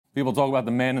People talk about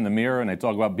the man in the mirror and they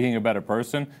talk about being a better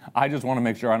person. I just want to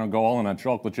make sure I don't go all in on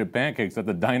chocolate chip pancakes at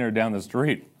the diner down the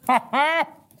street.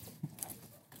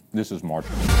 This is March.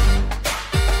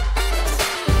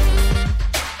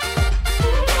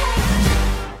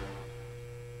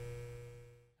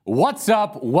 What's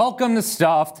up? Welcome to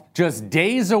Stuffed. Just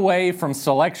days away from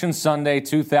Selection Sunday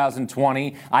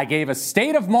 2020. I gave a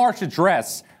State of March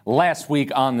address last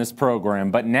week on this program,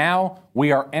 but now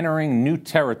we are entering new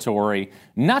territory,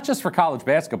 not just for college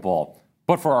basketball,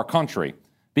 but for our country.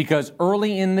 Because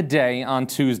early in the day on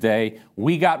Tuesday,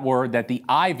 we got word that the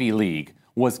Ivy League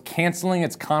was canceling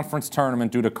its conference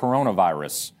tournament due to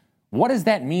coronavirus. What does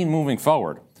that mean moving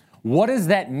forward? What does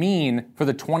that mean for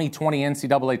the 2020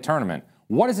 NCAA tournament?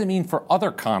 What does it mean for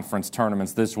other conference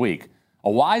tournaments this week? A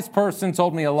wise person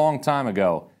told me a long time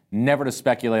ago, never to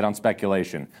speculate on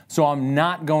speculation. So I'm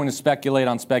not going to speculate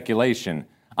on speculation.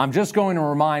 I'm just going to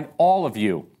remind all of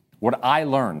you what I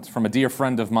learned from a dear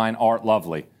friend of mine, Art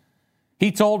Lovely.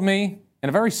 He told me in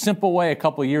a very simple way a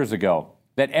couple of years ago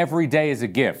that every day is a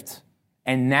gift.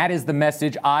 And that is the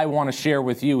message I want to share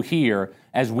with you here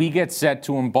as we get set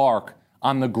to embark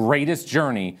on the greatest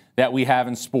journey that we have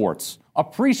in sports.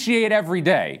 Appreciate every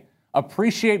day.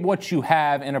 Appreciate what you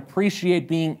have and appreciate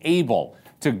being able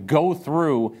to go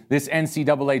through this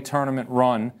NCAA tournament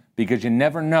run because you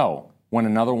never know when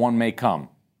another one may come.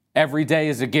 Every day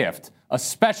is a gift,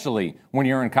 especially when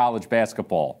you're in college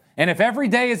basketball. And if every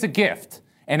day is a gift,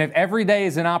 and if every day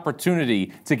is an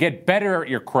opportunity to get better at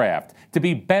your craft, to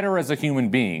be better as a human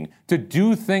being, to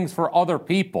do things for other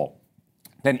people,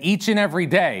 then each and every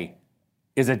day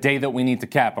is a day that we need to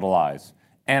capitalize.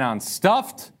 And on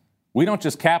Stuffed, we don't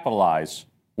just capitalize,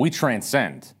 we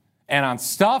transcend. And on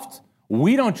Stuffed,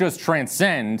 we don't just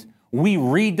transcend, we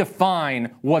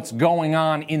redefine what's going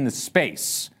on in the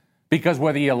space. Because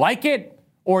whether you like it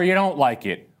or you don't like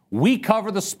it, we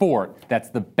cover the sport that's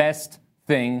the best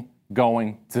thing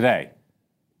going today.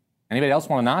 Anybody else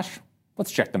want a nosh?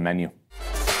 Let's check the menu.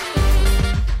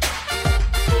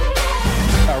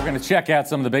 We're going to check out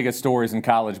some of the biggest stories in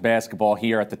college basketball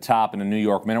here at the top in the New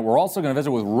York Minute. We're also going to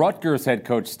visit with Rutgers head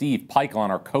coach Steve Pikiell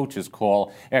on our coach's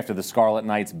call after the Scarlet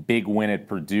Knights' big win at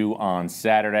Purdue on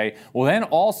Saturday. We'll then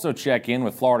also check in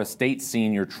with Florida State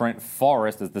senior Trent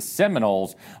Forrest as the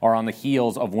Seminoles are on the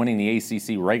heels of winning the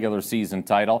ACC regular season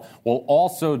title. We'll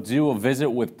also do a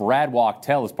visit with Brad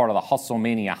Wachtel as part of the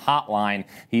Hustlemania Hotline.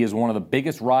 He is one of the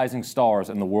biggest rising stars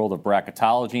in the world of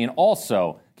bracketology and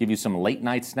also give you some late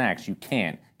night snacks you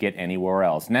can't get anywhere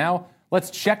else. Now, let's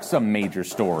check some major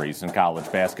stories in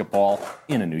college basketball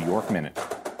in a New York Minute.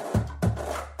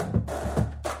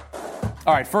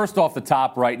 All right, first off the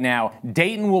top right now,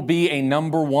 Dayton will be a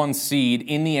number one seed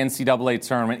in the NCAA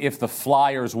tournament if the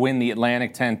Flyers win the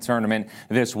Atlantic 10 tournament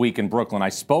this week in Brooklyn. I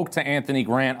spoke to Anthony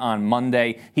Grant on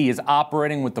Monday. He is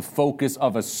operating with the focus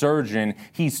of a surgeon.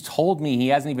 He's told me he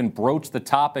hasn't even broached the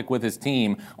topic with his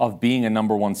team of being a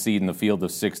number one seed in the field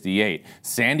of 68.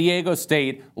 San Diego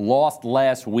State lost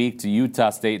last week to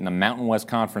Utah State in the Mountain West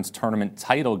Conference tournament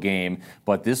title game,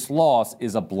 but this loss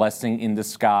is a blessing in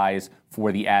disguise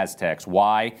for the Aztecs.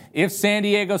 Why? If San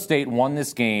Diego State won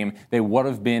this game, they would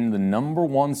have been the number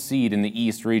one seed in the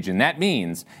East region. That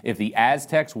means if the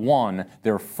Aztecs won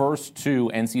their first two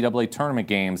NCAA tournament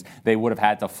games, they would have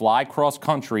had to fly cross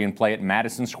country and play at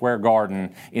Madison Square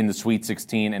Garden in the Sweet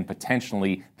 16 and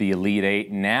potentially the Elite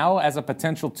Eight. Now, as a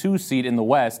potential 2 seed in the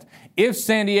West, if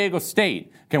San Diego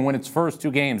State can win its first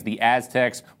 2 games, the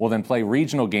Aztecs will then play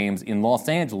regional games in Los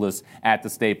Angeles at the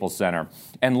Staples Center.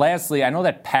 And lastly, I know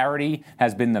that parity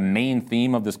has been the main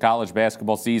theme of this college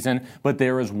basketball season, but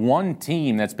there is one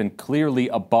team that's been clearly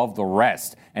above the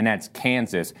rest, and that's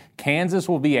Kansas. Kansas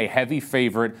will be a heavy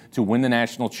favorite to win the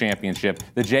national championship.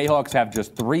 The Jayhawks have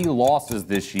just 3 losses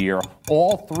this year.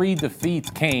 All 3 defeats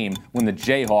came when the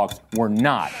Jayhawks were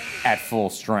not at full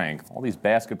strength. All these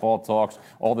basketball talks,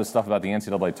 all this stuff about the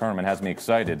NCAA tournament has me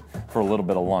excited for a little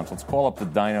bit of lunch. Let's call up the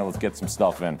diner. Let's get some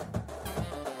stuff in.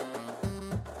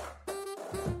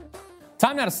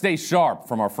 Time now to stay sharp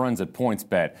from our friends at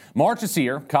PointsBet. March is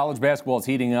here. College basketball is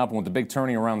heating up, and with the big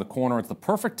tourney around the corner, it's the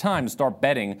perfect time to start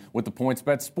betting with the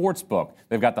PointsBet Sportsbook.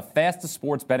 They've got the fastest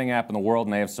sports betting app in the world,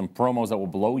 and they have some promos that will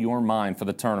blow your mind for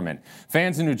the tournament.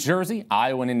 Fans in New Jersey,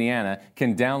 Iowa, and Indiana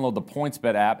can download the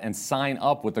PointsBet app and sign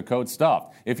up with the code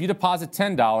STUFF. If you deposit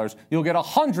 $10, you'll get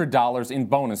 $100 in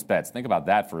bonus bets. Think about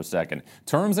that for a second.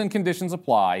 Terms and conditions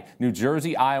apply. New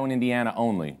Jersey, Iowa, and Indiana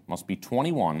only. Must be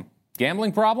 21.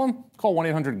 Gambling problem? Call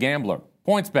 1-800-GAMBLER.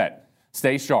 PointsBet.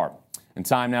 Stay sharp. And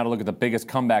time now to look at the biggest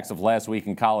comebacks of last week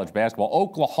in college basketball.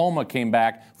 Oklahoma came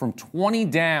back from 20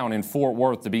 down in Fort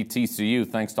Worth to beat TCU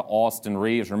thanks to Austin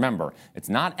Reeves. Remember, it's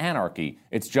not anarchy,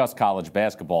 it's just college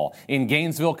basketball. In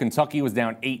Gainesville, Kentucky was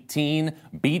down 18,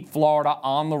 beat Florida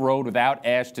on the road without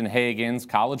Ashton Hagans.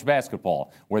 College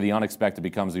basketball, where the unexpected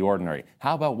becomes the ordinary.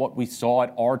 How about what we saw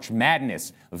at Arch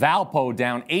Madness? Valpo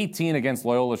down 18 against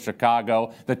Loyola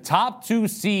Chicago. The top two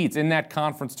seeds in that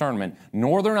conference tournament,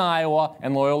 Northern Iowa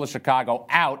and Loyola Chicago,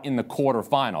 out in the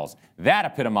quarterfinals. That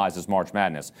epitomizes March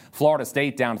Madness. Florida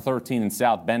State down 13 in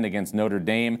South Bend against Notre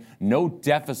Dame. No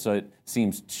deficit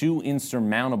seems too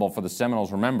insurmountable for the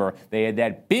Seminoles. Remember, they had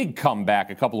that big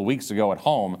comeback a couple of weeks ago at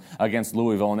home against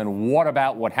Louisville. And then what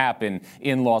about what happened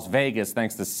in Las Vegas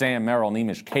thanks to Sam Merrill,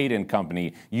 Nemish Queta and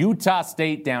company? Utah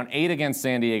State down 8 against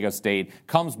San Diego State,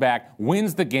 comes back,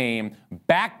 wins the game,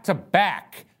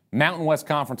 back-to-back Mountain West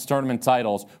Conference tournament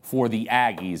titles for the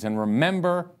Aggies. And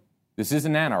remember, this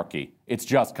isn't anarchy. It's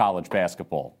just college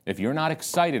basketball. If you're not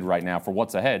excited right now for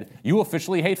what's ahead, you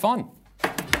officially hate fun.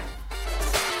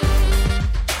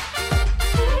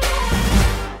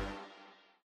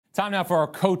 Time now for our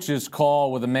coach's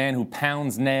call with a man who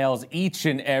pounds nails each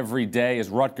and every day. His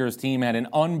Rutgers team had an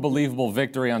unbelievable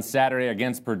victory on Saturday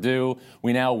against Purdue.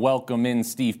 We now welcome in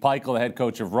Steve Pikiell, the head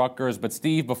coach of Rutgers. But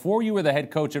Steve, before you were the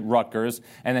head coach at Rutgers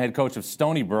and the head coach of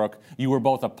Stony Brook, you were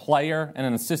both a player and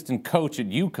an assistant coach at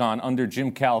UConn under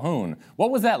Jim Calhoun.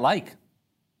 What was that like?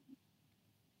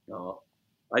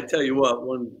 I tell you what,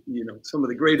 some of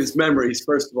the greatest memories,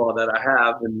 first of all, that I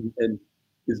have, and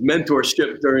his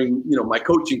mentorship during, my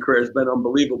coaching career has been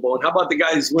unbelievable. And how about the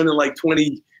guys winning like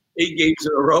 28 games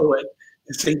in a row at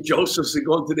St. Joseph's and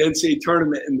going to the NCAA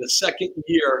tournament in the second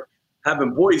year,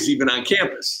 having boys even on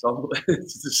campus. So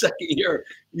it's the second year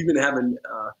even having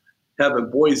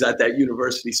boys at that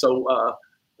university. So,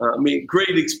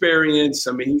 great experience.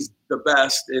 He's the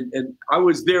best. And I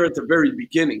was there at the very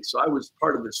beginning. So I was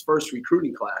part of his first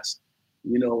recruiting class.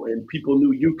 And people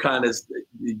knew UConn as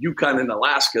the UConn in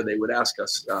Alaska. They would ask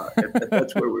us if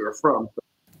that's where we were from.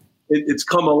 It's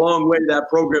come a long way. That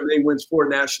program, they wins 4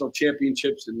 national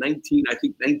championships and 19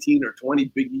 or 20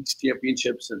 Big East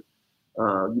championships. And,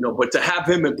 but to have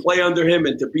him and play under him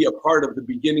and to be a part of the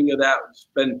beginning of that, it's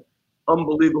been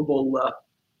unbelievable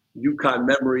UConn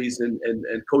memories and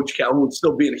Coach Calhoun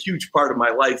still being a huge part of my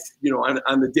life,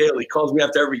 on the daily. He calls me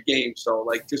after every game. So,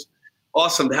 just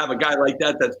awesome to have a guy like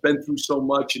that that's been through so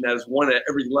much and has won at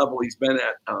every level he's been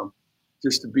at,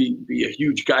 just to be a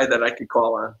huge guy that I could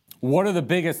call on. What are the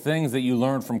biggest things that you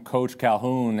learned from Coach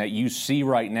Calhoun that you see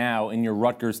right now in your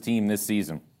Rutgers team this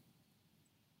season?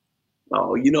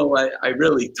 Oh, I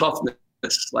really toughness,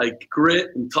 like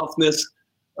grit and toughness.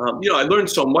 I learned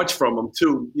so much from him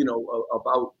too,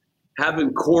 about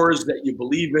having cores that you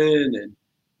believe in, and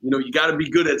you got to be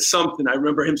good at something. I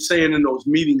remember him saying in those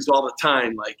meetings all the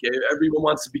time, like, everyone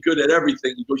wants to be good at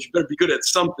everything. He goes, you better be good at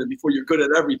something before you're good at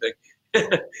everything.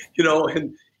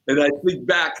 And I think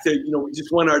back to, we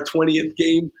just won our 20th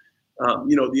game,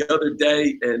 the other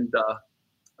day. And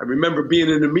I remember being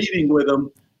in a meeting with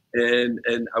him, and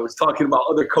I was talking about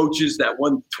other coaches that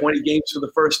won 20 games for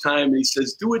the first time. And he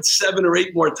says, do it 7 or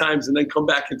 8 more times and then come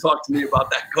back and talk to me about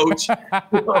that coach.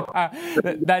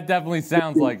 That definitely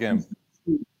sounds like him.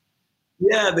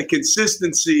 Yeah, the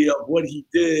consistency of what he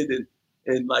did, and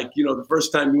the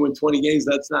first time you win 20 games,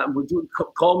 that's not.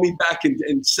 Call me back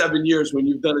in 7 years when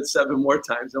you've done it 7 more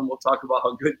times, and we'll talk about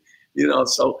how good,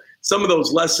 So some of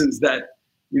those lessons that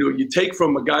you take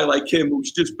from a guy like him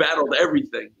who's just battled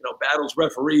everything, battles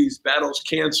referees, battles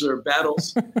cancer,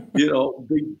 battles,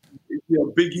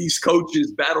 Big East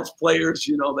coaches, battles players.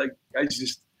 That guy's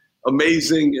just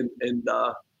amazing, and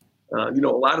a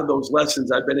lot of those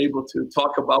lessons I've been able to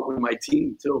talk about with my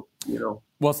team too,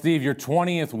 Well, Steve, your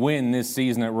 20th win this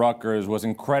season at Rutgers was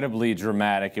incredibly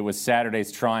dramatic. It was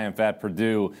Saturday's triumph at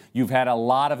Purdue. You've had a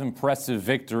lot of impressive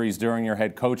victories during your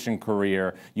head coaching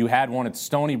career. You had one at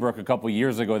Stony Brook a couple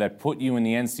years ago that put you in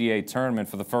the NCAA tournament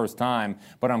for the first time.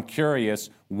 But I'm curious,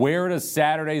 where does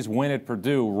Saturday's win at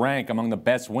Purdue rank among the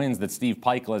best wins that Steve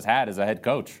Pikiell has had as a head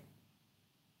coach?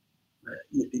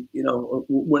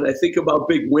 When I think about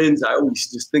big wins, I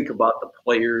always just think about the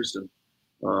players, and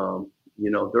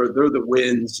they're the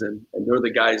wins, and they're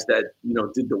the guys that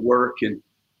did the work, and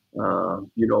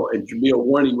and Jameel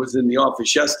Warney was in the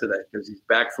office yesterday because he's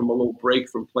back from a little break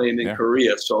from playing in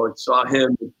Korea. So I saw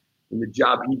him and the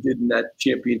job he did in that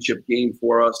championship game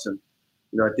for us, and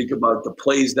I think about the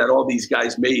plays that all these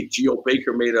guys made. Geo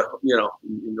Baker made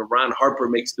Ron Harper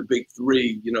makes the big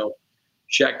 3.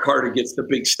 Shaq Carter gets the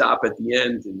big stop at the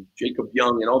end, and Jacob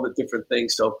Young, and all the different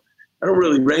things. So, I don't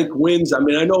really rank wins. I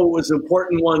mean, I know it was an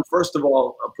important one. First of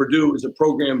all, Purdue is a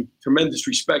program, tremendous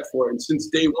respect for it. And since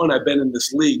day one, I've been in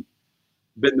this league,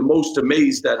 been the most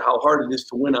amazed at how hard it is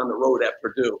to win on the road at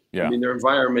Purdue. Yeah. I mean, their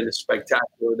environment is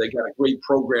spectacular. They got a great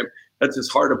program. That's as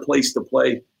hard a place to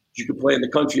play as you can play in the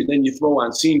country. And then you throw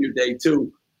on senior day,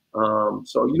 too.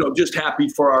 So, just happy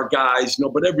for our guys,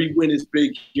 but every win is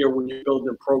big here when you're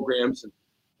building programs. And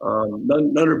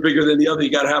none are bigger than the other. You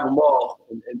got to have them all.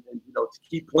 And to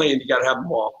keep playing, you got to have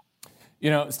them all.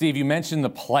 Steve, you mentioned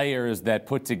the players that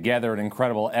put together an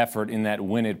incredible effort in that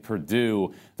win at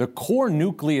Purdue. The core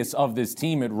nucleus of this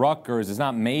team at Rutgers is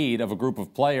not made of a group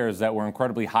of players that were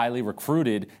incredibly highly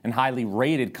recruited and highly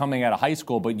rated coming out of high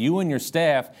school, but you and your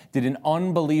staff did an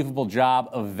unbelievable job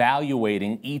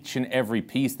evaluating each and every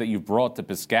piece that you've brought to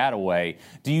Piscataway.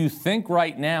 Do you think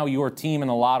right now your team in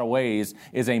a lot of ways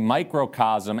is a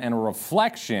microcosm and a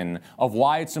reflection of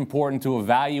why it's important to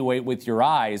evaluate with your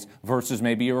eyes versus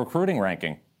maybe your recruiting ranking?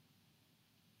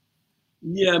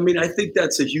 Yeah, I mean, I think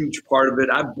that's a huge part of it.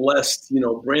 I'm blessed,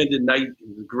 Brandon Knight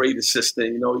was a great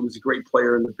assistant. He was a great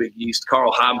player in the Big East.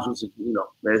 Carl Hobbs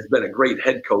has been a great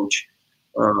head coach.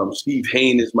 Steve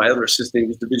Hain is my other assistant. He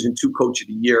was Division II Coach of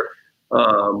the Year.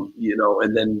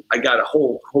 And then I got a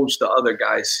whole host of other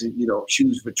guys,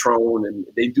 Shoes Vitrone, and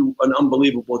they do an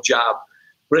unbelievable job.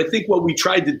 But I think what we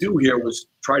tried to do here was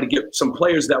try to get some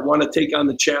players that want to take on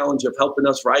the challenge of helping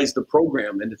us rise the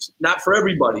program. And it's not for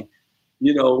everybody.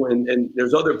 And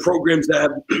there's other programs that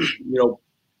have,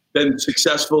 been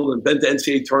successful and been to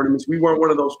NCAA tournaments. We weren't one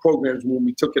of those programs when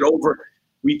we took it over.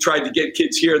 We tried to get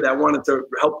kids here that wanted to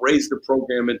help raise the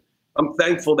program. And I'm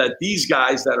thankful that these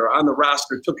guys that are on the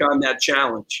roster took on that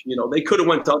challenge. They could have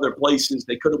went to other places.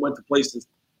 They could have went to places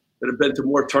that have been to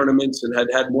more tournaments and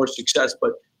had more success.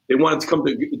 But they wanted to come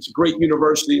to, it's a great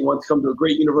university, wanted to come to a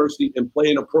great university and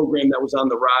play in a program that was on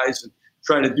the rise and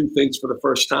trying to do things for the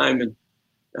first time. And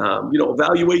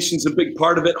evaluation is a big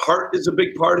part of it. Heart is a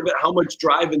big part of it. How much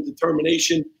drive and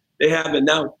determination they have. And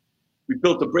now we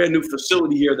built a brand new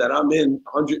facility here that I'm in,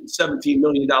 $117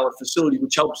 million facility,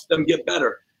 which helps them get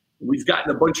better. And we've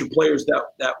gotten a bunch of players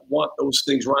that want those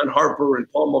things. Ron Harper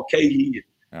and Paul Mulcahy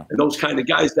and those kind of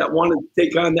guys that want to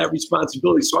take on that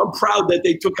responsibility. So I'm proud that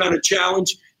they took on a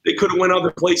challenge. They could have went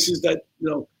other places that,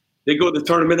 they go to the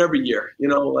tournament every year,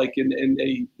 and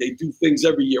they do things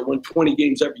every year, win 20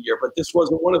 games every year. But this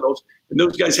wasn't one of those. And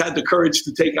those guys had the courage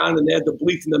to take on, and they had the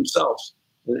belief in themselves.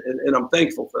 And I'm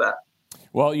thankful for that.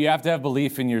 Well, you have to have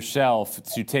belief in yourself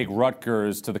to take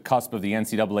Rutgers to the cusp of the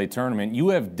NCAA tournament. You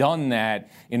have done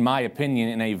that, in my opinion,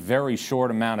 in a very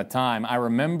short amount of time. I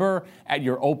remember at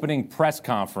your opening press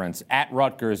conference at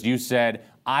Rutgers, you said,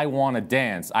 I want to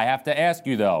dance. I have to ask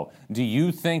you, though, do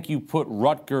you think you put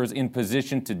Rutgers in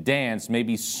position to dance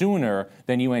maybe sooner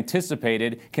than you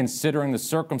anticipated, considering the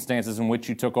circumstances in which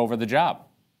you took over the job?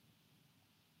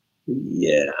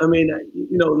 Yeah, I mean,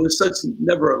 there's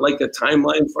never like a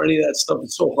timeline for any of that stuff.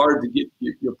 It's so hard to get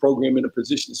your program in a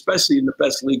position, especially in the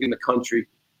best league in the country,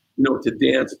 to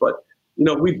dance. But,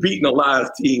 we've beaten a lot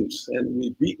of teams, and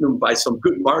we've beaten them by some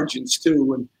good margins,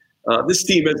 too. And this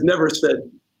team has never said,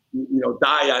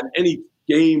 die on any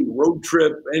game, road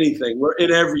trip, anything. We're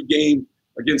in every game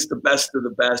against the best of the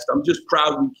best. I'm just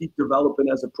proud we keep developing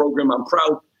as a program. I'm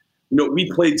proud,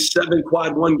 we played 7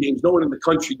 quad 1 games, no one in the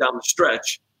country down the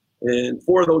stretch. And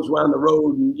 4 of those were on the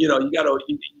road. And, you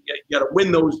gotta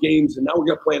win those games. And now we're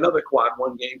going to play another quad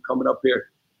 1 game coming up here,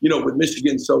 with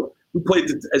Michigan. So we played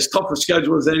as tough a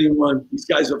schedule as anyone. These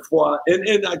guys have fought.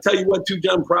 And I tell you what, too,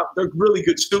 John, they're really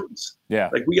good students. Yeah.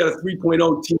 Like we got a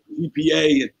 3.0 team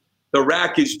GPA, and the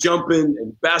rack is jumping,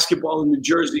 and basketball in New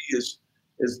Jersey is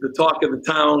the talk of the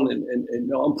town.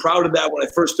 And I'm proud of that. When I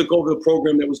first took over the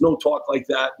program, there was no talk like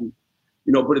that. And,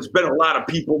 but it's been a lot of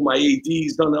people. My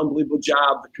AD's done an unbelievable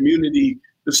job. The community,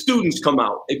 the students come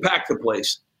out. They pack the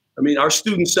place. I mean, our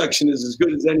student section is as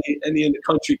good as any in the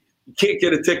country. You can't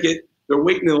get a ticket. They're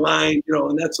waiting in line,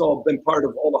 and that's all been part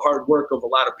of all the hard work of a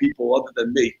lot of people other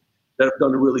than me that have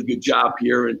done a really good job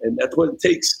here. And that's what it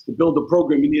takes to build a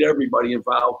program. You need everybody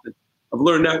involved. And I've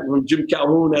learned that from Jim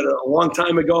Calhoun a long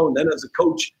time ago, and then as a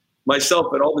coach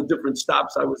myself at all the different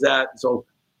stops I was at. So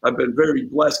I've been very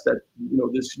blessed that,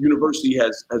 this university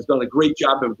has done a great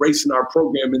job embracing our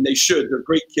program, and they should. They're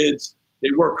great kids. They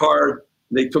work hard.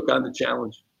 And they took on the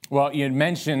challenge. Well, you had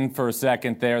mentioned for a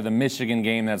second there the Michigan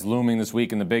game that's looming this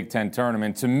week in the Big Ten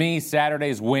tournament. To me,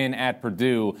 Saturday's win at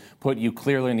Purdue put you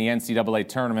clearly in the NCAA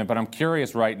tournament. But I'm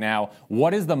curious right now,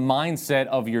 what is the mindset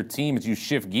of your team as you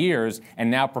shift gears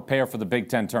and now prepare for the Big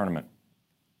Ten tournament?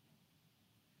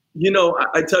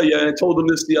 I tell you, I told them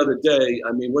this the other day.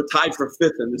 I mean, we're tied for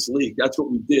fifth in this league. That's what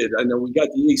we did. I know we got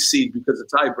the ace seed because of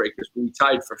tiebreakers, but we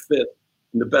tied for fifth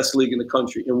in the best league in the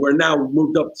country. And we're now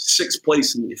moved up to sixth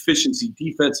place in the efficiency,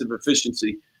 defensive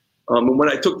efficiency. And when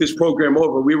I took this program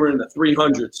over, we were in the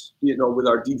 300s, with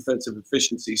our defensive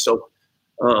efficiency. So,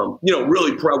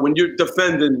 really proud when you're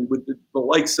defending with the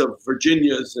likes of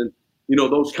Virginia's and,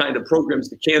 those kind of programs,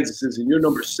 the Kansas's, and you're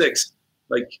number 6,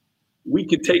 like, we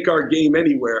could take our game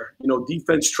anywhere.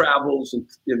 Defense travels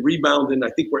and rebounding. I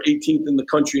think we're 18th in the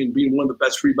country and being one of the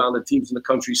best rebounding teams in the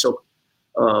country. So,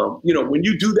 when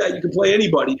you do that, you can play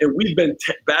anybody. And we've been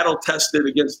battle tested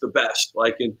against the best.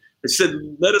 And I said,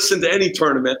 let us into any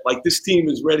tournament. Like, this team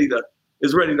is ready to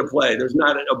play. There's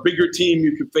not a bigger team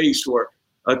you can face, or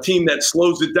a team that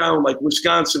slows it down like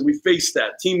Wisconsin. We face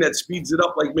that. Team that speeds it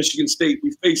up like Michigan State.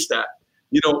 We face that.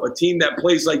 A team that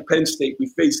plays like Penn State. We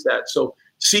face that. So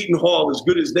Seton Hall, as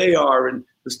good as they are, and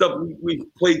the stuff we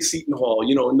played Seton Hall,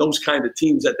 and those kind of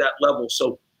teams at that level.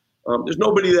 So there's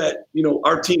nobody that,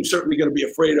 our team's certainly going to be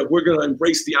afraid of. We're going to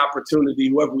embrace the opportunity,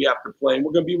 whoever we have to play, and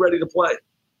we're going to be ready to play.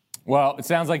 Well, it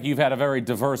sounds like you've had a very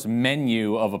diverse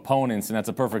menu of opponents, and that's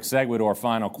a perfect segue to our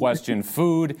final question.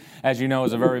 Food, as you know,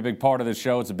 is a very big part of the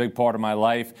show. It's a big part of my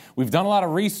life. We've done a lot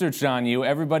of research on you.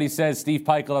 Everybody says Steve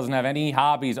Pikiell doesn't have any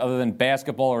hobbies other than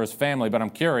basketball or his family, but I'm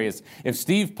curious, if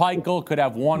Steve Pikiell could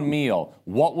have one meal,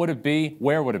 what would it be?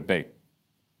 Where would it be?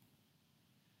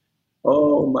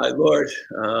 Oh, my Lord.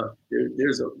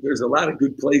 There's a lot of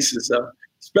good places,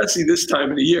 especially this time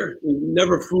of the year.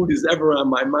 Never food is ever on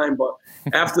my mind, but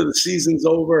after the season's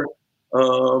over,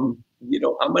 I'm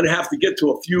going to have to get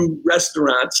to a few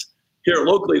restaurants here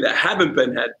locally that haven't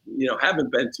been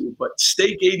to. But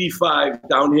Steak 85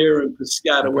 down here in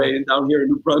Piscataway and down here in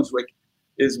New Brunswick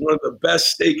is one of the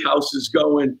best steakhouses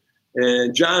going.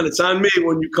 And John, it's on me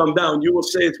when you come down. You will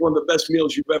say it's one of the best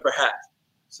meals you've ever had.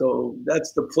 So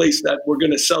that's the place that we're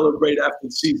going to celebrate after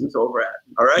the season's over at.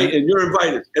 All right? And you're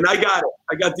invited. And I got it.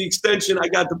 I got the extension. I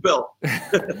got the bill.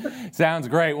 Sounds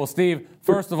great. Well, Steve,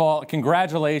 first of all,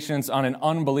 congratulations on an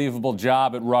unbelievable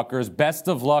job at Rutgers. Best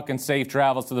of luck and safe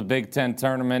travels to the Big Ten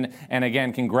tournament. And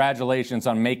again, congratulations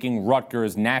on making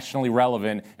Rutgers nationally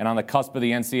relevant and on the cusp of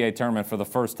the NCAA tournament for the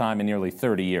first time in nearly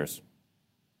 30 years.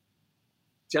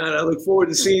 John, I look forward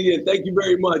to seeing you. Thank you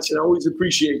very much. And I always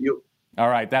appreciate you. All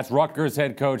right, that's Rutgers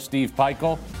head coach Steve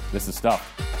Pikiell. This is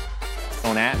Stuff.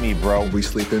 Don't at me, bro. We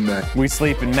sleep in May. We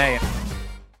sleep in May.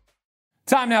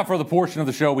 Time now for the portion of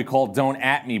the show we call Don't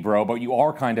At Me, Bro, but you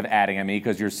are kind of atting at me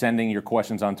because you're sending your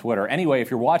questions on Twitter. Anyway, if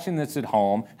you're watching this at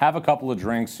home, have a couple of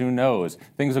drinks, who knows?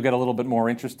 Things will get a little bit more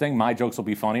interesting. My jokes will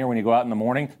be funnier. When you go out in the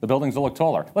morning, the buildings will look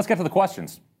taller. Let's get to the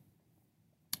questions.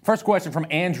 First question from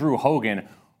Andrew Hogan.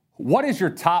 What is your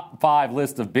top 5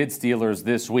 list of bid stealers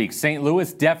this week? St.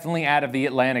 Louis definitely out of the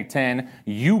Atlantic 10.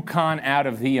 UConn out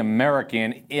of the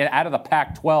American. Out of the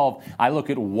Pac-12, I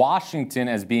look at Washington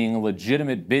as being a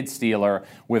legitimate bid stealer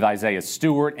with Isaiah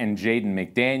Stewart and Jaden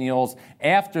McDaniels.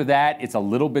 After that, it's a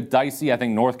little bit dicey. I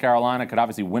think North Carolina could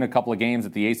obviously win a couple of games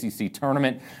at the ACC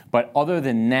tournament. But other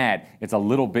than that, it's a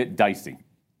little bit dicey.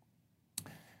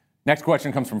 Next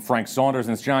question comes from Frank Saunders,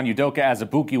 and it's John Udoka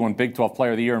Azubuike won Big 12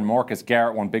 Player of the Year, and Marcus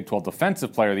Garrett won Big 12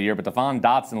 Defensive Player of the Year, but Devon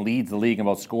Dotson leads the league in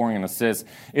both scoring and assists.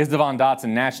 Is Devon Dotson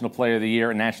National Player of the Year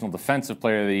and National Defensive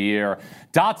Player of the Year?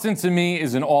 Dotson, to me,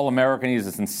 is an All-American. He's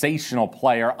a sensational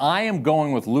player. I am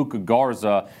going with Luka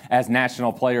Garza as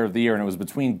National Player of the Year, and it was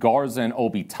between Garza and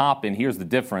Obi Toppin. Here's the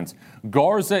difference.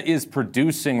 Garza is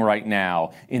producing right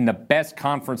now in the best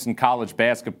conference in college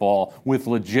basketball with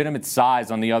legitimate size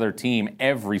on the other team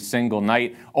every single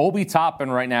night. Obi Toppin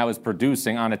right now is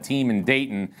producing on a team in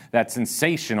Dayton that's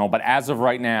sensational, but as of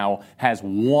right now has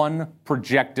one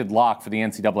projected lock for the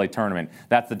NCAA tournament.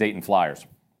 That's the Dayton Flyers.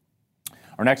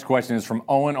 Our next question is from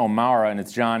Owen O'Mara, and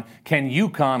it's John. Can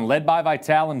UConn, led by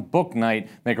Vitale and Bouknight,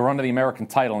 make a run to the American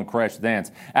title and crash the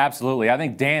dance? Absolutely. I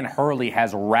think Dan Hurley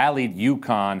has rallied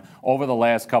UConn over the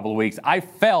last couple of weeks. I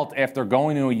felt after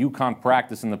going to a UConn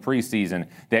practice in the preseason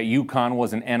that UConn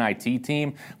was an NIT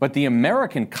team, but the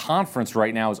American Conference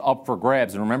right now is up for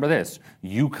grabs. And remember this,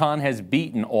 UConn has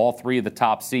beaten all 3 of the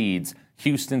top seeds,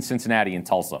 Houston, Cincinnati, and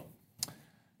Tulsa.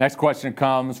 Next question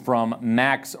comes from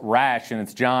Max Rash, and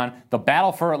it's John. The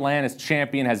battle for Atlanta's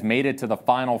champion has made it to the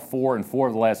Final Four in 4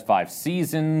 of the last 5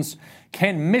 seasons.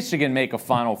 Can Michigan make a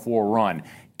Final Four run?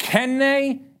 Can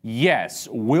they? Yes.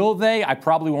 Will they? I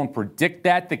probably won't predict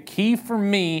that. The key for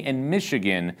me in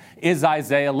Michigan is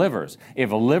Isaiah Livers.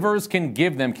 If Livers can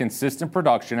give them consistent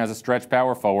production as a stretch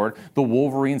power forward, the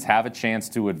Wolverines have a chance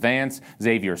to advance.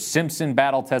 Xavier Simpson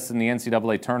battle tested in the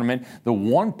NCAA tournament. The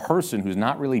one person who's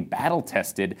not really battle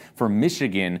tested for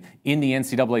Michigan in the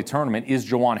NCAA tournament is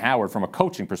Juwan Howard from a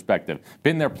coaching perspective.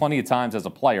 Been there plenty of times as a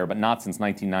player, but not since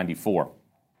 1994.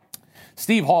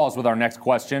 Steve Hall is with our next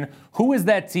question. Who is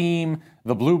that team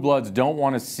the Blue Bloods don't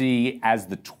want to see as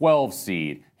the 12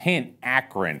 seed? Hint,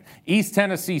 Akron. East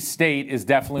Tennessee State is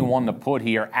definitely one to put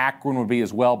here. Akron would be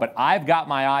as well, but I've got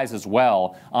my eyes as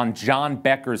well on John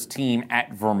Becker's team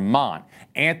at Vermont.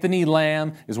 Anthony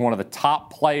Lamb is one of the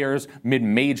top players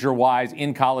mid-major-wise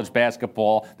in college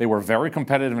basketball. They were very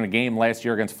competitive in a game last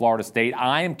year against Florida State.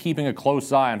 I am keeping a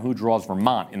close eye on who draws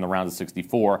Vermont in the round of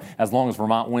 64 as long as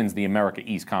Vermont wins the America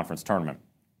East Conference tournament.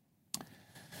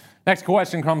 Next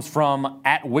question comes from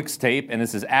 @Wixtape, and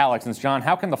this is Alex. And it's John,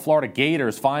 how can the Florida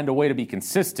Gators find a way to be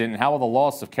consistent, and how will the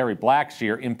loss of Kerry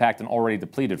Blackshear impact an already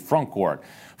depleted front court?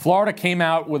 Florida came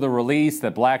out with a release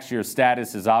that Blackshear's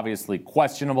status is obviously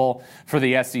questionable for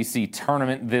the SEC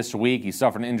tournament this week. He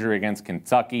suffered an injury against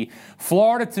Kentucky.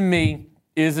 Florida, to me,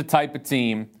 is a type of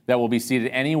team that will be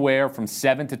seeded anywhere from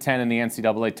 7 to 10 in the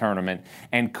NCAA tournament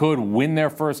and could win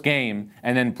their first game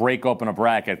and then break open a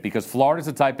bracket, because Florida's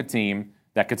a type of team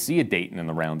that could see a Dayton in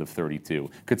the round of 32,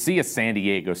 could see a San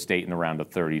Diego State in the round of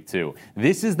 32.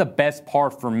 This is the best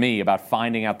part for me about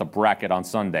finding out the bracket on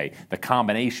Sunday. The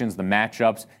combinations, the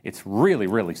matchups, it's really,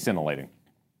 really scintillating.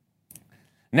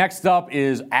 Next up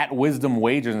is @Wisdom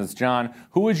Wagers, and it's John.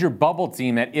 Who is your bubble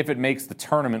team that, if it makes the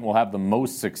tournament, will have the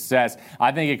most success?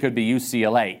 I think it could be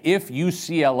UCLA. If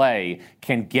UCLA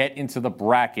can get into the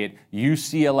bracket,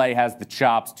 UCLA has the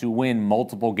chops to win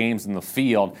multiple games in the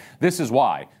field. This is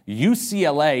why.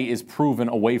 UCLA is proven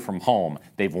away from home.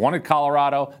 They've won at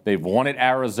Colorado. They've won at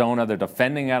Arizona. They're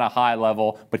defending at a high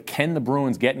level. But can the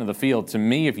Bruins get into the field? To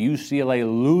me, if UCLA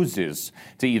loses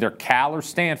to either Cal or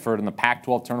Stanford in the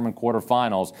Pac-12 tournament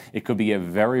quarterfinals, it could be a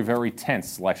very, very tense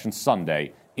Selection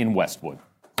Sunday in Westwood.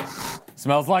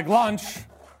 Smells like lunch.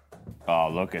 Oh,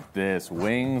 look at this.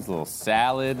 Wings, a little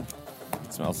salad.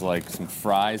 It smells like some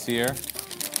fries here.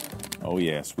 Oh,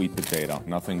 yeah, sweet potato.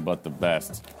 Nothing but the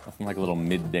best. Nothing like a little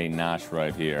midday nosh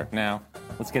right here. Now,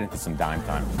 let's get into some dime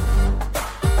time.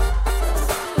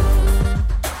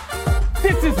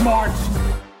 This is March.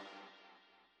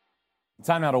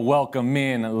 Time now to welcome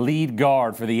in lead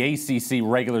guard for the ACC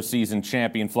regular season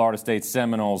champion Florida State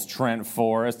Seminoles, Trent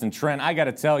Forrest. And Trent, I got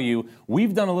to tell you,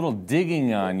 we've done a little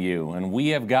digging on you, and we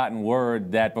have gotten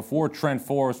word that before Trent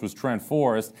Forrest was Trent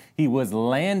Forrest, he was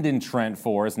Landon Trent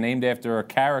Forrest, named after a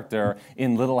character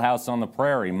in Little House on the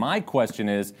Prairie. My question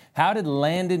is, how did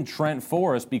Landon Trent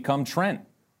Forrest become Trent?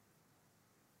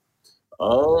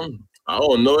 I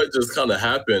don't know. It just kind of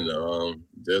happened.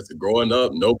 Just growing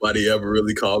up, nobody ever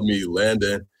really called me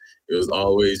Landon. It was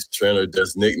always Trent, or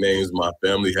just nicknames my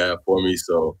family had for me.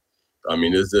 So, I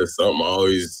mean, it's just something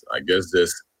always, I guess,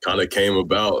 just kind of came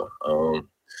about.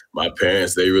 My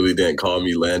parents, they really didn't call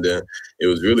me Landon. It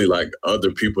was really like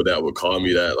other people that would call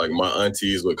me that. Like my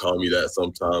aunties would call me that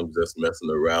sometimes, just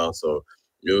messing around. So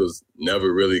it was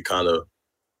never really kind of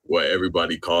what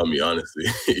everybody called me, honestly.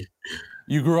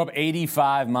 You grew up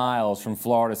 85 miles from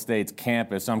Florida State's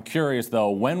campus. I'm curious, though,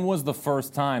 when was the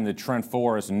first time that Trent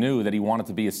Forrest knew that he wanted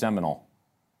to be a Seminole?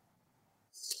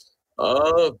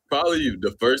 Probably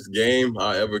the first game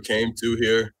I ever came to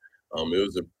here. It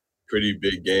was a pretty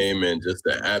big game, and just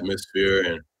the atmosphere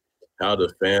and how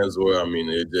the fans were. I mean,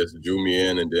 it just drew me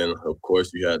in. And then, of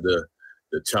course, you had the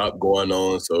chop going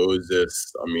on. So it was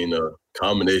just, I mean, a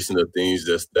combination of things,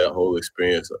 just that whole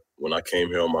experience. When I came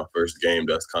here on my first game,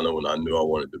 that's kind of when I knew I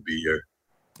wanted to be here.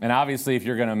 And obviously, if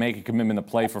you're going to make a commitment to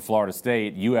play for Florida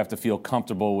State, you have to feel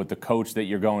comfortable with the coach that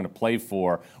you're going to play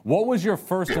for. What was your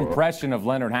first impression of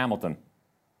Leonard Hamilton?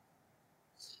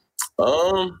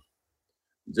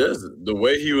 Just the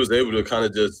way he was able to kind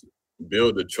of just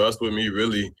build the trust with me,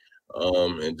 really,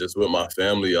 and just with my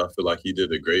family. I feel like he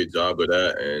did a great job of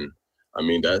that. And I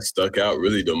mean, that stuck out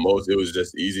really the most. It was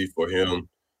just easy for him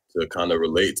to kind of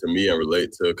relate to me and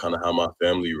relate to kind of how my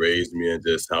family raised me and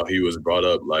just how he was brought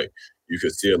up. Like, you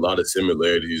could see a lot of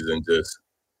similarities in just,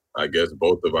 I guess,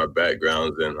 both of our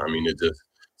backgrounds. And I mean, it just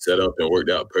set up and worked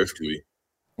out perfectly.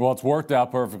 Well, it's worked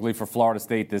out perfectly for Florida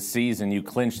State this season. You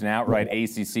clinched an outright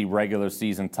ACC regular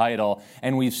season title,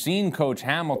 and we've seen Coach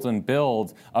Hamilton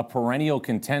build a perennial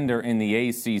contender in the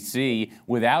ACC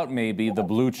without maybe the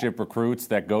blue-chip recruits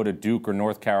that go to Duke or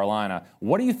North Carolina.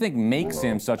 What do you think makes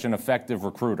him such an effective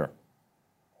recruiter?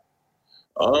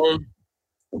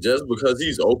 just because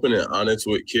he's open and honest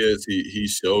with kids, he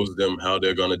shows them how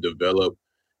they're going to develop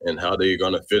and how they're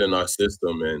going to fit in our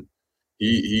system. And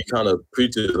he kind of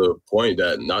preaches a point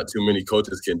that not too many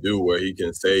coaches can do, where he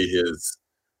can say his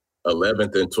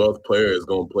 11th and 12th player is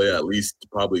going to play at least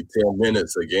probably 10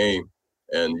 minutes a game.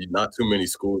 And not too many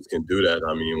schools can do that.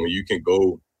 I mean, when you can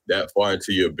go that far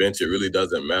into your bench, it really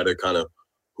doesn't matter kind of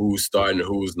who's starting and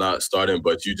who's not starting,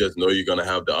 but you just know you're going to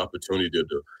have the opportunity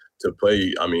to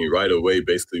play, I mean, right away,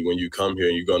 basically, when you come here,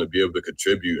 and you're going to be able to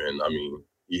contribute. And, I mean,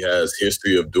 he has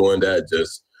history of doing that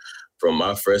just from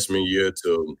my freshman year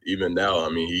to even now. I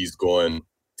mean, he's going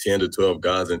 10 to 12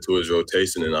 guys into his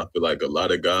rotation, and I feel like a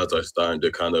lot of guys are starting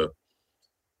to kind of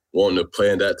want to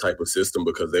play in that type of system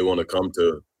because they want to come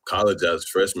to college as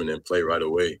freshmen and play right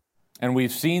away. And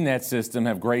we've seen that system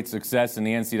have great success in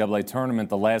the NCAA tournament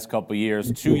the last couple of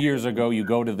years. 2 years ago, you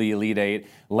go to the Elite Eight.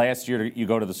 Last year, you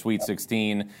go to the Sweet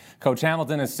 16. Coach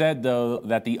Hamilton has said, though,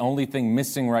 that the only thing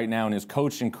missing right now in his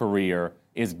coaching career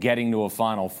is getting to a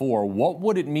Final Four. What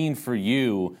would it mean for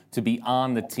you to be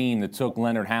on the team that took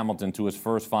Leonard Hamilton to his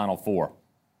first Final Four?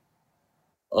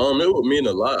 It would mean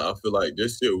a lot. I feel like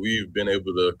this year we've been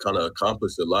able to kind of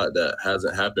accomplish a lot that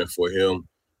hasn't happened for him.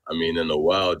 I mean, in a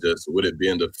while, just with it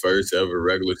being the first ever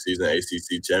regular season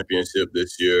ACC championship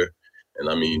this year. And,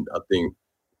 I mean, I think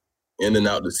in and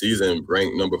out the season,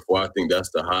 ranked number 4, I think that's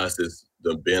the highest it's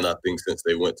been, I think, since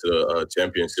they went to the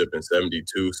championship in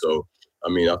 72. So, I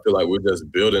mean, I feel like we're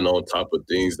just building on top of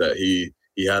things that he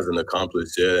hasn't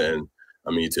accomplished yet. And,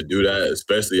 I mean, to do that,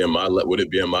 especially would it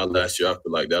be in my last year, I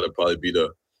feel like that would probably be the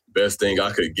best thing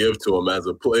I could give to him as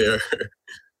a player.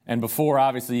 And before,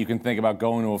 obviously, you can think about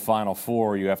going to a Final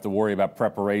Four, you have to worry about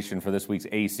preparation for this week's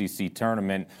ACC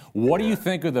tournament. What do you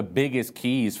think are the biggest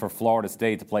keys for Florida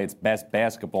State to play its best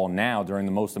basketball now during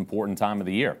the most important time of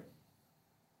the year?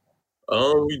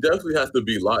 We definitely have to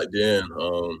be locked in.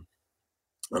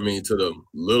 I mean, to the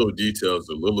little details,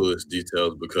 the littlest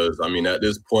details, because, I mean, at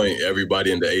this point,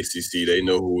 everybody in the ACC, they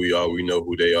know who we are, we know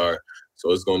who they are.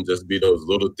 So it's going to just be those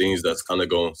little things that's kind of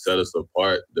going to set us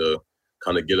apart to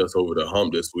kind of get us over the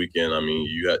hump this weekend. I mean,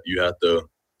 you have to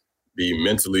be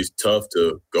mentally tough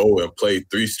to go and play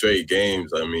 3 straight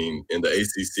games. I mean, in the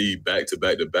ACC, back to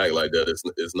back to back like that,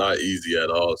 it's not easy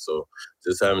at all. So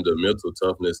just having the mental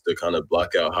toughness to kind of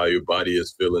block out how your body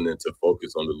is feeling and to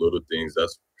focus on the little things,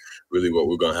 that's really what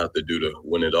we're going to have to do to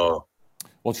win it all.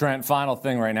 Well, Trent, final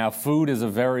thing right now. Food is a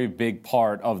very big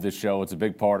part of the show. It's a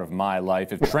big part of my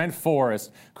life. If Trent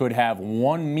Forrest could have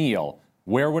one meal,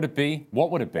 where would it be?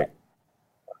 What would it be?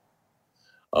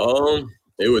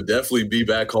 It would definitely be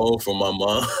back home from my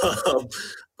mom.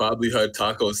 Probably her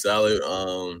taco salad.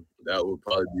 That would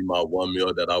probably be my one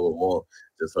meal that I would want.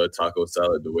 Just her taco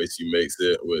salad, the way she makes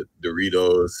it with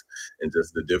Doritos and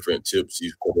just the different chips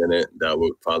she's put in it. That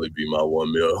would probably be my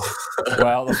one meal.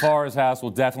 Well, the Forrest house will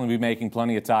definitely be making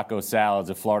plenty of taco salads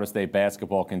if Florida State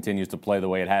basketball continues to play the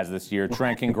way it has this year.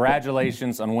 Trent,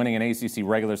 congratulations on winning an ACC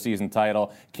regular season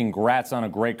title. Congrats on a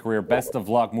great career. Best of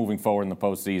luck moving forward in the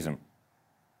postseason.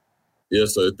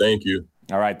 Yes, sir. Thank you.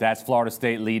 All right, that's Florida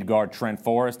State lead guard Trent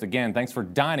Forrest. Again, thanks for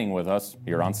dining with us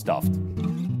here on Stuffed.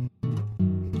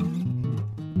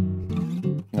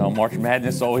 You know, March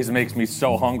Madness always makes me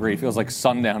so hungry. It feels like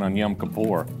sundown on Yom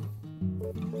Kippur.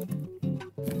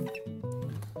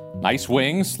 Nice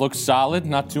wings, looks solid,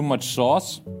 not too much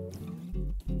sauce.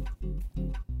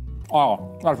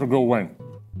 Oh, that's a good wing.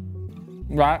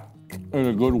 That is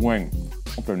a good wing.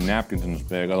 Hope there are napkins in this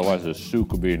bag, otherwise the soup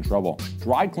could be in trouble.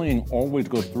 Dry cleaning always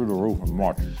goes through the roof in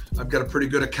March. I've got a pretty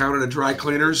good account of dry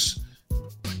cleaners.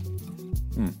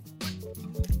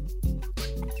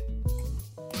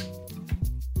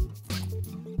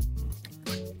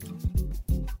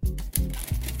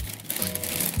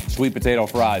 Sweet potato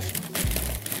fries.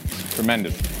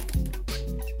 Tremendous.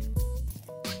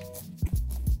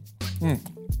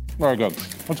 Very good.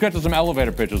 Let's get to some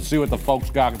elevator pitches and see what the folks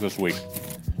got this week.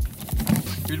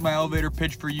 Here's my elevator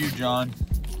pitch for you, John.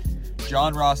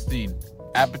 John Rothstein,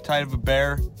 appetite of a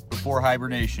bear before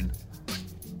hibernation.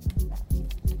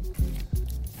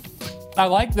 I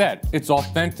like that. It's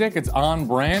authentic. It's on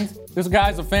brand. This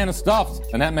guy's a fan of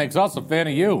Stuffed, and that makes us a fan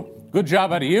of you. Good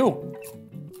job out of you.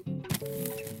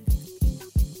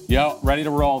 Yo, ready to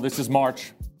roll. This is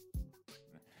March.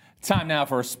 Time now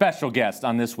for a special guest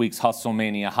on this week's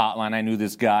Hustlemania Hotline. I knew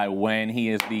this guy when he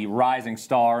is the rising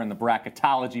star in the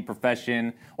bracketology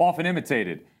profession, often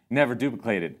imitated, never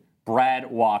duplicated. Brad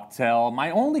Wachtel.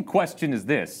 My only question is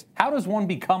this: how does one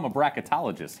become a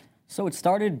bracketologist? So it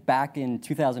started back in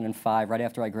 2005, right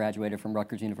after I graduated from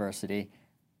Rutgers University.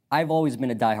 I've always been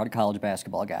a diehard college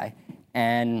basketball guy,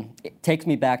 and it takes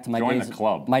me back to my Join days. the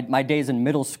club. My days in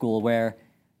middle school, where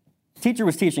teacher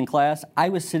was teaching class. I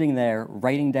was sitting there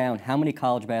writing down how many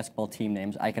college basketball team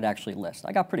names I could actually list.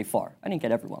 I got pretty far. I didn't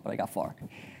get everyone, but I got far.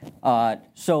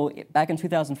 So back in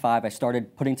 2005, I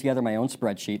started putting together my own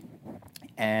spreadsheet.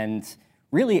 And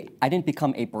really, I didn't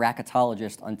become a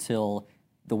bracketologist until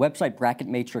the website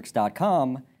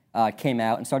bracketmatrix.com came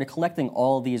out and started collecting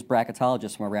all these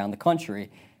bracketologists from around the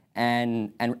country.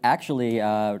 And actually,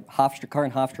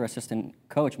 current Hofstra assistant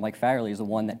coach Mike Farrelly is the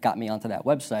one that got me onto that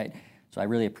website. So I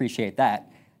really appreciate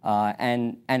that.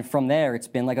 And from there, it's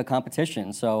been like a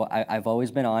competition. So I've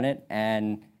always been on it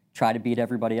and try to beat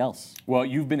everybody else. Well,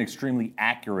 you've been extremely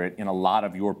accurate in a lot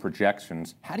of your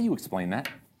projections. How do you explain that?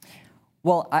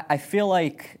 Well, I feel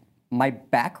like my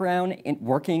background in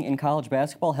working in college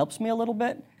basketball helps me a little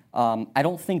bit. I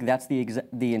don't think that's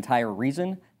the entire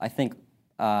reason. I think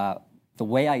the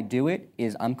way I do it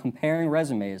is I'm comparing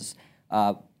resumes.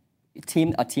 A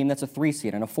team that's a 3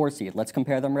 seed and a 4 seed. Let's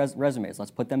compare them resumes.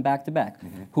 Let's put them back to back.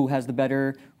 Who has the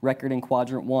better record in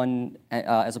quadrant 1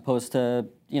 as opposed to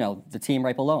the team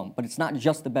right below them? But it's not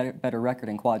just the better record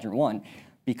in quadrant 1,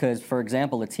 because for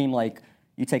example,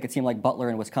 you take a team like Butler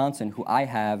in Wisconsin, who I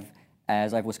have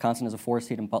Wisconsin as a 4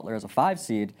 seed and Butler as a 5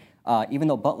 seed. Even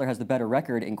though Butler has the better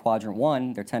record in quadrant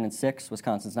 1, they're 10-6.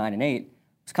 Wisconsin's 9-8.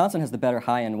 Wisconsin has the better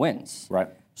high-end wins. Right.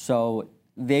 So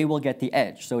they will get the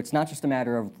edge. So it's not just a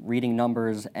matter of reading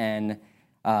numbers and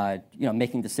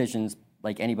making decisions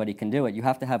like anybody can do it. You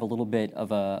have to have a little bit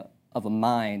of a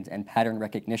mind and pattern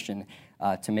recognition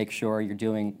to make sure you're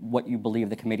doing what you believe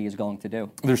the committee is going to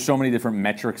do. There's so many different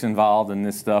metrics involved in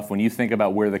this stuff. When you think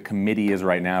about where the committee is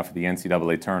right now for the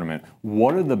NCAA tournament,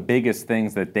 what are the biggest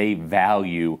things that they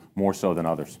value more so than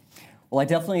others? Well, I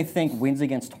definitely think wins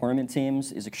against tournament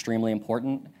teams is extremely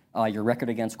important. Your record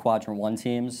against quadrant 1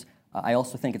 teams. I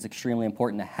also think it's extremely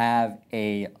important to have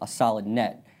a solid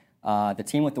net. The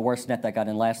team with the worst net that got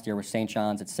in last year was St.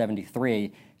 John's at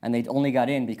 73, and they only got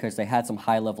in because they had some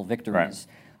high-level victories.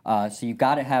 Right. So you've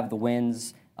got to have the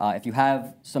wins. If you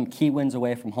have some key wins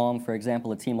away from home, for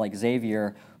example, a team like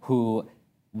Xavier, who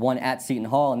won at Seton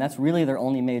Hall, and that's really their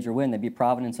only major win. They beat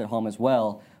Providence at home as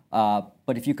well.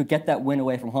 But if you could get that win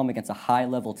away from home against a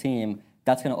high-level team,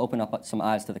 that's going to open up some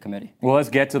eyes to the committee. Well, let's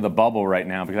get to the bubble right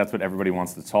now, because that's what everybody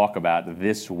wants to talk about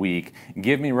this week.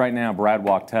 Give me right now Brad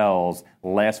Wachtel's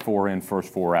last 4 in,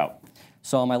 first 4 out.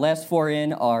 So my last 4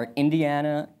 in are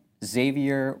Indiana,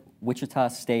 Xavier, Wichita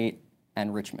State,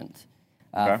 and Richmond.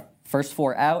 Okay. First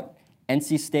 4 out,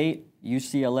 NC State,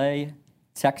 UCLA,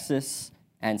 Texas,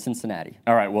 and Cincinnati.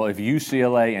 All right, well, if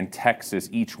UCLA and Texas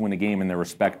each win a game in their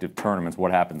respective tournaments, what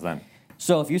happens then?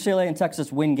 So if UCLA and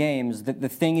Texas win games, the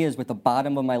thing is, with the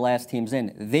bottom of my last teams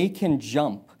in, they can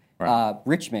jump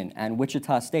Richmond and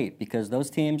Wichita State, because those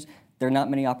teams, there are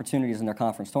not many opportunities in their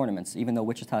conference tournaments. Even though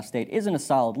Wichita State isn't a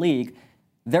solid league,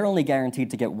 they're only guaranteed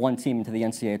to get 1 team into the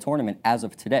NCAA tournament as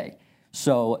of today.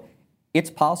 So it's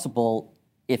possible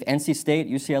if NC State,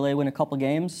 UCLA win a couple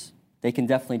games, they can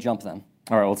definitely jump them.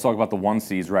 All right, let's talk about the 1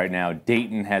 seeds right now.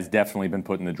 Dayton has definitely been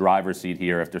put in the driver's seat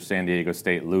here after San Diego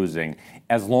State losing.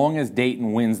 As long as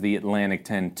Dayton wins the Atlantic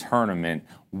 10 tournament,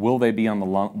 will they be on the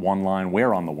 1 line?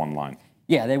 Where on the 1 line?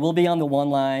 Yeah, they will be on the 1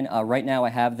 line. Right now I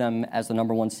have them as the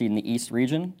number 1 seed in the East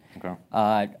region. Okay.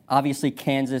 Obviously,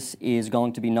 Kansas is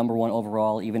going to be number 1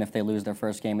 overall, even if they lose their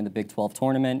first game in the Big 12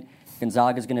 tournament.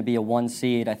 Gonzaga is going to be a 1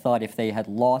 seed. I thought if they had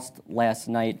lost last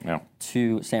night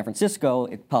to San Francisco,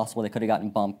 it's possible they could have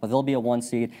gotten bumped, but they'll be a 1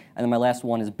 seed. And then my last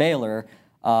one is Baylor.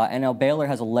 And now Baylor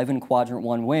has 11 quadrant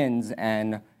 1 wins,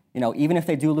 and even if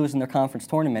they do lose in their conference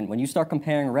tournament, when you start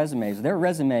comparing resumes, their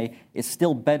resume is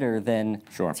still better than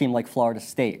a team like Florida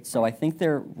State. So I think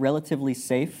they're relatively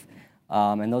safe.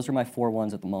 And those are my 4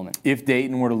 ones at the moment. If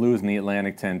Dayton were to lose in the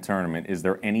Atlantic 10 tournament, is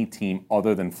there any team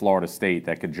other than Florida State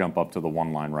that could jump up to the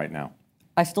 1 line right now?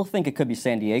 I still think it could be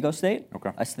San Diego State.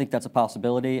 Okay. I think that's a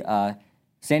possibility.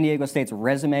 San Diego State's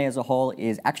resume as a whole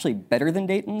is actually better than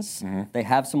Dayton's. Mm-hmm. They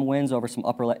have some wins over some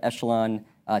upper echelon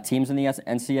teams in the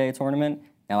NCAA tournament.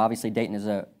 Now, obviously, Dayton is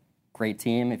a great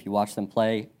team. If you watch them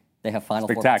play, they have Final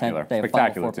Four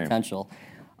potential.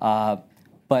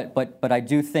 But I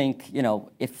do think,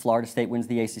 if Florida State wins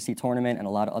the ACC tournament and a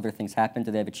lot of other things happen,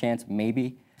 do they have a chance?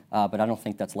 Maybe. But I don't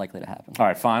think that's likely to happen. All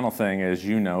right, final thing is,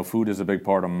 food is a big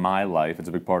part of my life. It's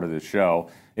a big part of this show.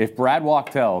 If Brad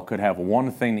Wachtel could have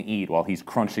one thing to eat while he's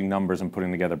crunching numbers and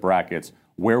putting together brackets,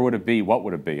 where would it be? What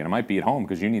would it be? And it might be at home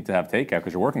because you need to have takeout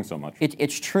because you're working so much.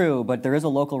 It's true, but there is a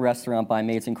local restaurant by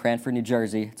me. It's in Cranford, New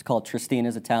Jersey. It's called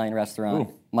Tristina's Italian Restaurant.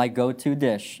 Ooh. My go-to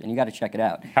dish, and you got to check it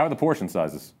out. How are the portion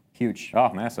sizes? Huge.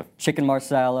 Oh, massive. Chicken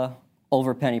marsala,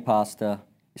 over penny pasta.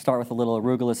 You start with a little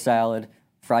arugula salad,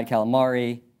 fried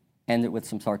calamari, end it with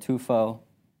some tartufo.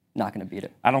 not going to beat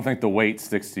it. I don't think the weight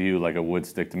sticks to you like it would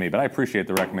stick to me, but I appreciate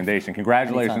the recommendation.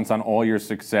 Congratulations on all your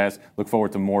success. Look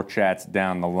forward to more chats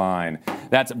down the line.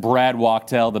 That's Brad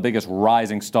Wachtel, the biggest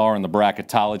rising star in the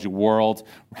bracketology world.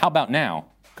 How about now?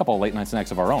 A couple of late night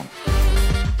snacks of our own.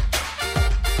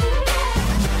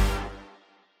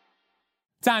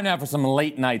 Time now for some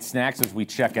late night snacks as we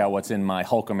check out what's in my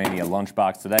Hulkamania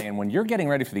lunchbox today. And when you're getting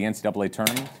ready for the NCAA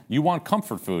tournament, you want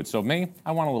comfort food. So me,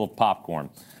 I want a little popcorn.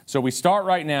 So we start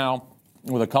right now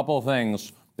with a couple of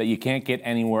things that you can't get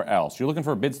anywhere else. You're looking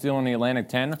for a bid steal in the Atlantic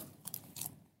 10?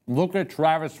 Look at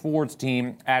Travis Ford's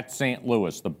team at St.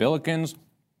 Louis. The Billikens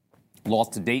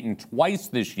lost to Dayton twice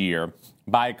this year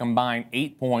by a combined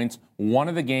 8 points. One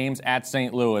of the games at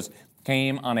St. Louis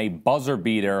came on a buzzer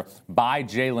beater by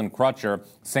Jalen Crutcher.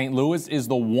 St. Louis is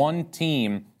the one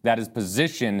team that is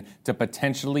positioned to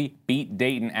potentially beat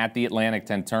Dayton at the Atlantic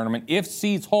 10 tournament. If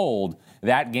seeds hold,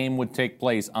 that game would take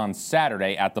place on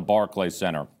Saturday at the Barclays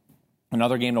Center.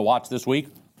 Another game to watch this week,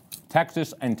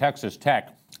 Texas and Texas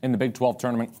Tech in the Big 12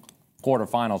 tournament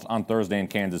quarterfinals on Thursday in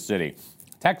Kansas City.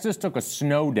 Texas took a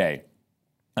snow day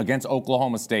against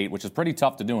Oklahoma State, which is pretty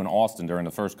tough to do in Austin during the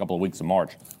first couple of weeks of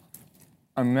March,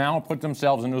 and now put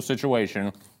themselves into a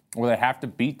situation where they have to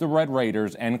beat the Red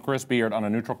Raiders and Chris Beard on a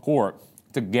neutral court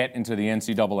to get into the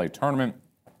NCAA tournament.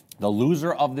 The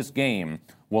loser of this game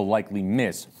will likely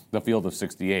miss the field of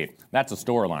 68. That's a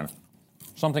storyline.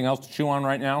 Something else to chew on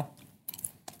right now?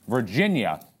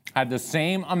 Virginia had the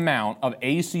same amount of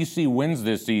ACC wins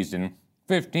this season,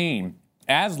 15,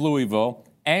 as Louisville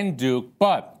and Duke,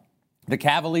 but the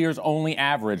Cavaliers only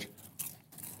average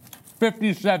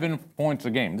 57 points a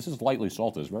game. This is lightly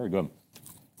salted. It's very good.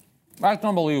 That's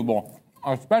unbelievable,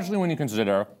 especially when you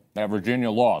consider that Virginia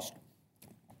lost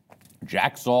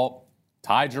Jack Salt,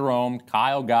 Ty Jerome,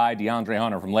 Kyle Guy, DeAndre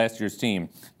Hunter from last year's team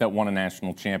that won a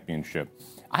national championship.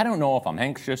 I don't know if I'm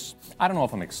anxious. I don't know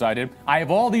if I'm excited. I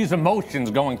have all these emotions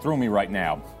going through me right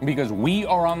now because we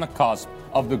are on the cusp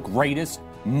of the greatest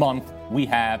month we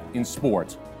have in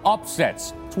sports.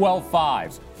 Upsets,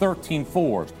 12-5s,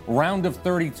 13-4s, round of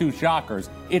 32 shockers.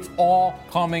 It's all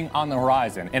coming on the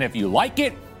horizon. And if you like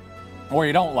it or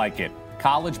you don't like it,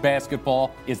 college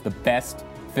basketball is the best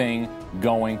thing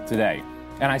going today.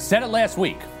 And I said it last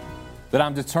week that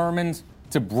I'm determined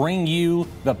to bring you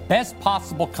the best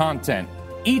possible content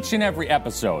each and every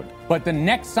episode. But the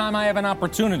next time I have an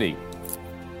opportunity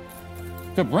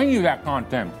to bring you that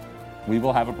content, we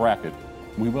will have a bracket.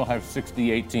 We will have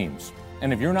 68 teams.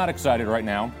 And if you're not excited right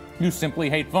now, you simply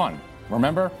hate fun.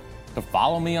 Remember to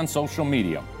follow me on social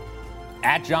media,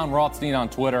 at John Rothstein on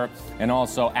Twitter, and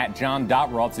also at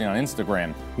John.Rothstein on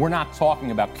Instagram. We're not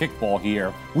talking about kickball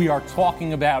here. We are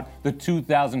talking about the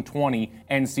 2020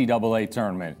 NCAA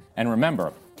tournament. And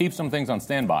remember, keep some things on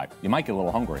standby. You might get a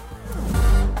little hungry.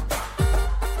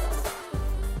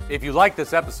 If you like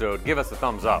this episode, give us a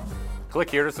thumbs up.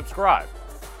 Click here to subscribe.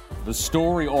 The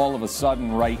story all of a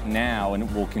sudden right now, and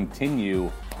it will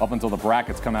continue up until the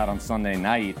brackets come out on Sunday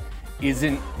night,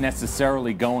 isn't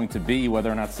necessarily going to be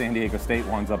whether or not San Diego State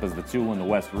winds up as the 2 in the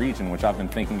West region, which I've been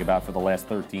thinking about for the last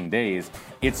 13 days.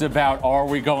 It's about, are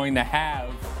we going to have